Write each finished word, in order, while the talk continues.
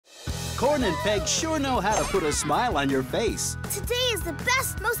Corn and Peg sure know how to put a smile on your face. Today is the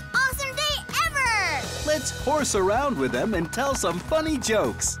best, most awesome day ever! Let's horse around with them and tell some funny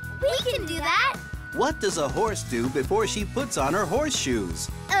jokes. We can do that! What does a horse do before she puts on her horseshoes?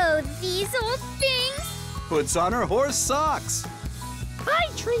 Oh, these old things! Puts on her horse socks. Hi,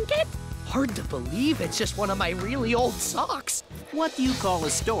 Trinket. Hard to believe it's just one of my really old socks. What do you call a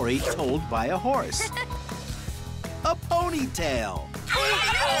story told by a horse? A ponytail.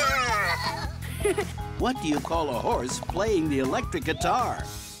 What do you call a horse playing the electric guitar?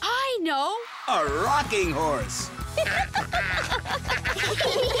 I know. A rocking horse.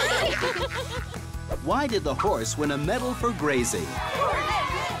 Why did the horse win a medal for grazing?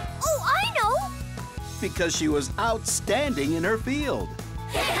 Oh, I know! Because she was outstanding in her field.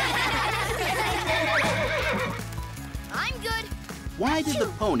 I'm good. Why did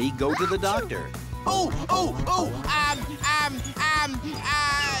the pony go to the doctor?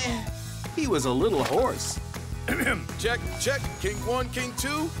 He was a little hoarse. Check, check. King 1, King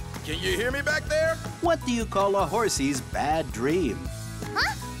 2. Can you hear me back there? What do you call a horsey's bad dream?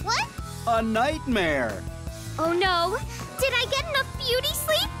 Huh? What? A nightmare. Oh, no. Did I get enough beauty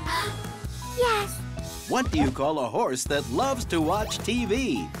sleep? Yes. What do you call a horse that loves to watch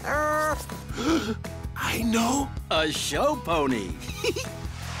TV? I know. A show pony.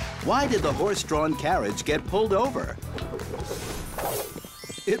 Why did the horse-drawn carriage get pulled over?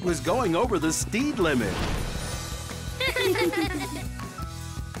 It was going over the speed limit.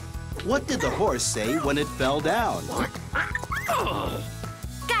 What did the horse say when it fell down?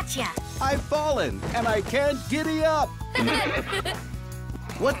 Gotcha. I've fallen, and I can't giddy up.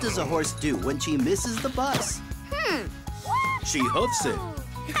 What does a horse do when she misses the bus? She hoofs it.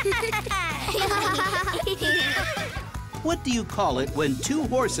 What do you call it when two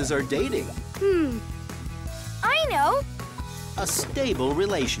horses are dating? I know. A stable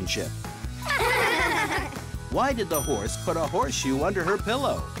relationship. Why did the horse put a horseshoe under her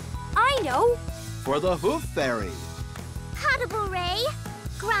pillow? I know. For the hoof fairy. Potable ray,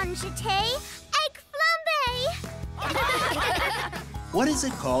 grand jeté, egg flambe. What is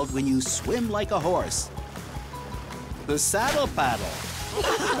it called when you swim like a horse? The saddle paddle.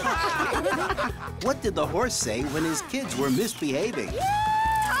 What did the horse say when his kids were misbehaving?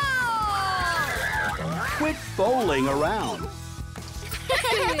 Quit bowling around.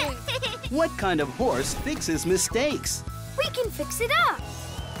 What kind of horse fixes mistakes? We can fix it up.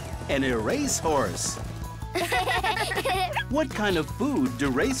 An erase horse. What kind of food do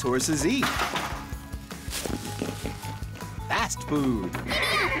racehorses eat? Fast food.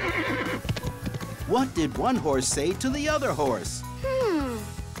 What did one horse say to the other horse?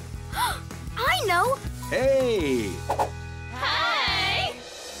 I know. Hey! Hi!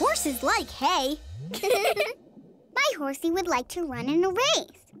 Horses like hay. My horsey would like to run in a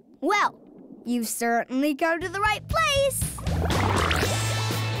race. Well, you certainly go to the right place.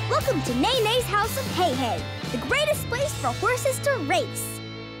 Welcome to NEIGHs' House of Hay Hay, the greatest place for horses to race.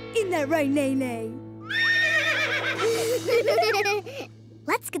 Isn't that right, NEIGH?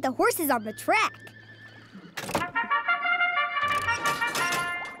 Let's get the horses on the track.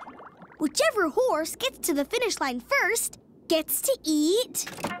 Whichever horse gets to the finish line first gets to eat...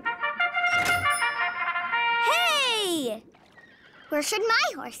 Hey! Where should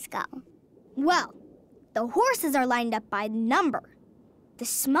my horse go? Well, the horses are lined up by number. The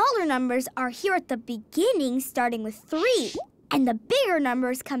smaller numbers are here at the beginning, starting with 3. And the bigger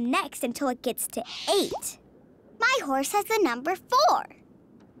numbers come next until it gets to 8. My horse has the number 4.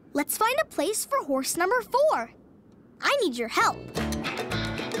 Let's find a place for horse number 4. I need your help.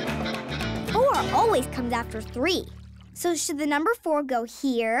 4 always comes after 3. So should the number 4 go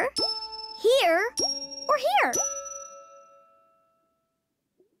here, here, or here?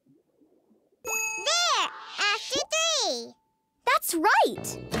 There, after 3. That's right.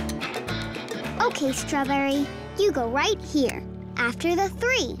 Okay, Strawberry, you go right here, after the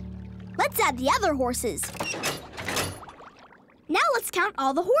 3. Let's add the other horses. Now let's count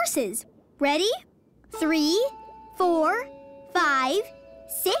all the horses. Ready? 3, 4, 5,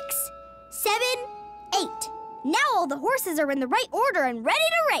 6, 7, 8. Now all the horses are in the right order and ready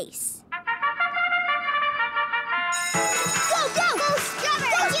to race. Go, go! Go,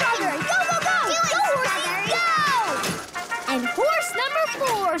 Strawberry! Go, Strawberry! Go, go, go! Go, horses, go! And horse number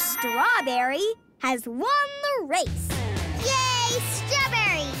 4, Strawberry, has won the race. Yay,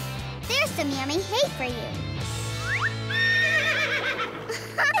 Strawberry! There's some yummy hay for you.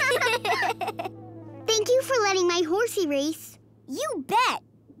 Thank you for letting my horsey race. You bet.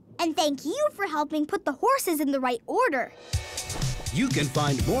 And thank you for helping put the horses in the right order. You can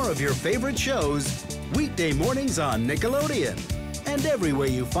find more of your favorite shows weekday mornings on Nickelodeon. and everywhere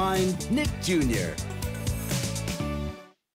you find Nick Jr.